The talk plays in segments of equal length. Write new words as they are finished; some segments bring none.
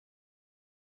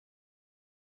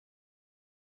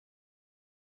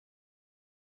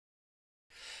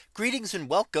Greetings and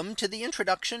welcome to the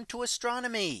introduction to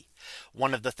astronomy.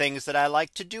 One of the things that I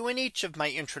like to do in each of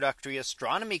my introductory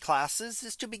astronomy classes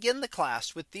is to begin the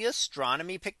class with the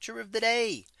astronomy picture of the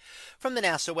day from the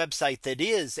NASA website, that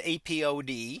is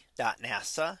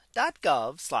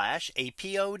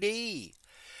apod.nasa.gov/apod.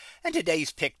 And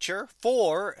today's picture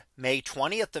for May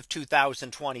 20th of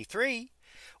 2023.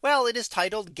 Well, it is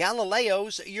titled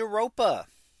Galileo's Europa.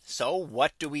 So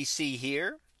what do we see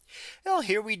here? Well,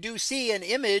 here we do see an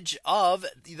image of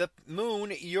the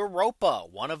moon Europa,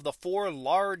 one of the four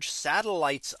large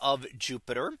satellites of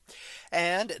Jupiter.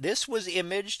 And this was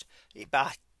imaged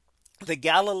by the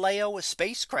Galileo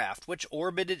spacecraft, which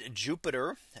orbited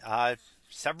Jupiter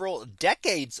several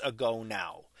decades ago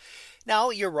now. Now,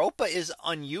 Europa is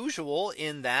unusual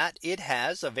in that it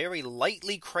has a very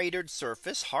lightly cratered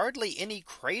surface, hardly any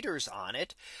craters on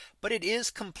it, but it is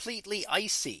completely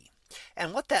icy.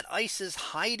 And what that ice is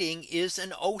hiding is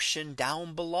an ocean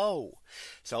down below.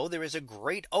 So there is a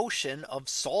great ocean of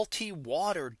salty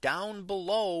water down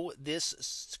below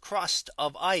this crust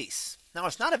of ice. Now,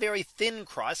 it's not a very thin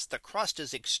crust. The crust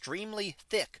is extremely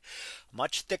thick,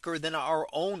 much thicker than our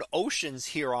own oceans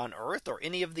here on Earth or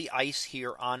any of the ice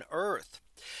here on Earth.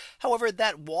 However,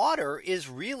 that water is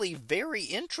really very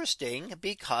interesting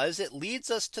because it leads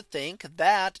us to think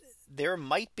that there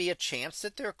might be a chance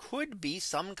that there could be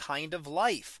some kind of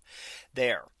life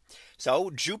there.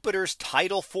 So Jupiter's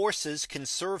tidal forces can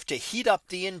serve to heat up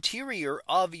the interior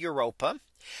of Europa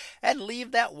and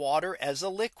leave that water as a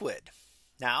liquid.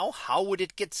 Now, how would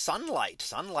it get sunlight?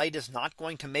 Sunlight is not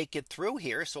going to make it through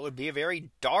here, so it would be a very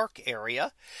dark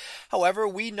area. However,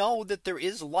 we know that there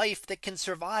is life that can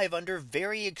survive under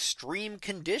very extreme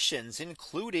conditions,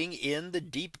 including in the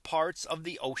deep parts of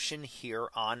the ocean here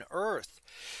on Earth.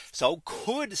 So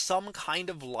could some kind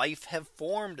of life have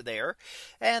formed there?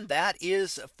 And that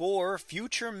is for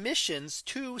future missions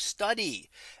to study.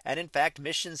 And in fact,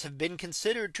 missions have been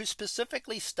considered to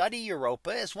specifically study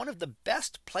Europa as one of the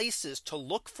best places to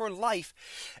look for life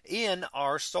in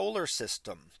our solar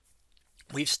system.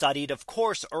 We've studied, of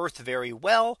course, Earth very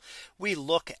well. We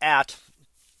look at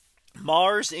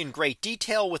Mars in great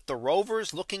detail with the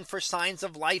rovers looking for signs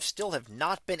of life, still have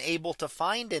not been able to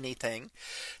find anything.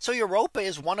 So Europa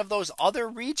is one of those other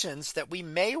regions that we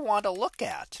may want to look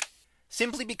at,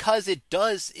 simply because it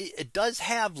does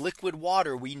have liquid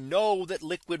water. We know that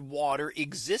liquid water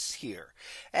exists here,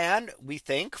 and we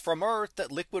think from Earth that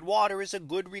liquid water is a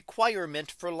good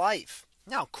requirement for life.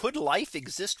 Now, could life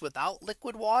exist without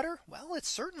liquid water? Well, it's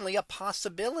certainly a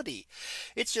possibility.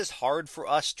 It's just hard for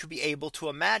us to be able to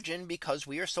imagine because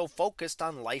we are so focused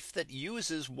on life that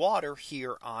uses water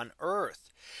here on Earth.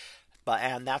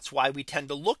 And that's why we tend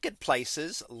to look at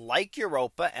places like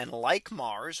Europa and like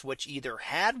Mars, which either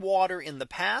had water in the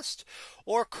past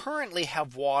or currently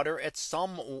have water at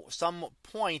some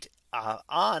point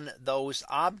on those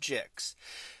objects.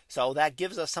 So that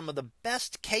gives us some of the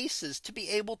best cases to be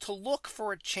able to look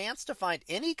for a chance to find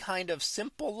any kind of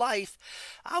simple life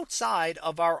outside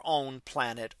of our own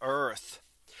planet Earth.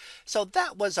 So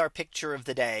that was our picture of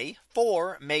the day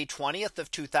for May 20th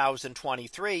of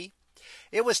 2023.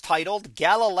 It was titled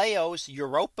Galileo's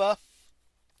Europa.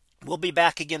 We'll be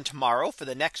back again tomorrow for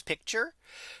the next picture,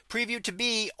 previewed to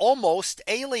be almost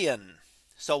alien.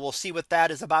 So we'll see what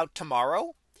that is about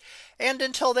tomorrow. And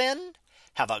until then,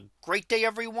 have a great day,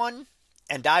 everyone,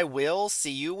 and I will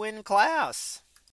see you in class.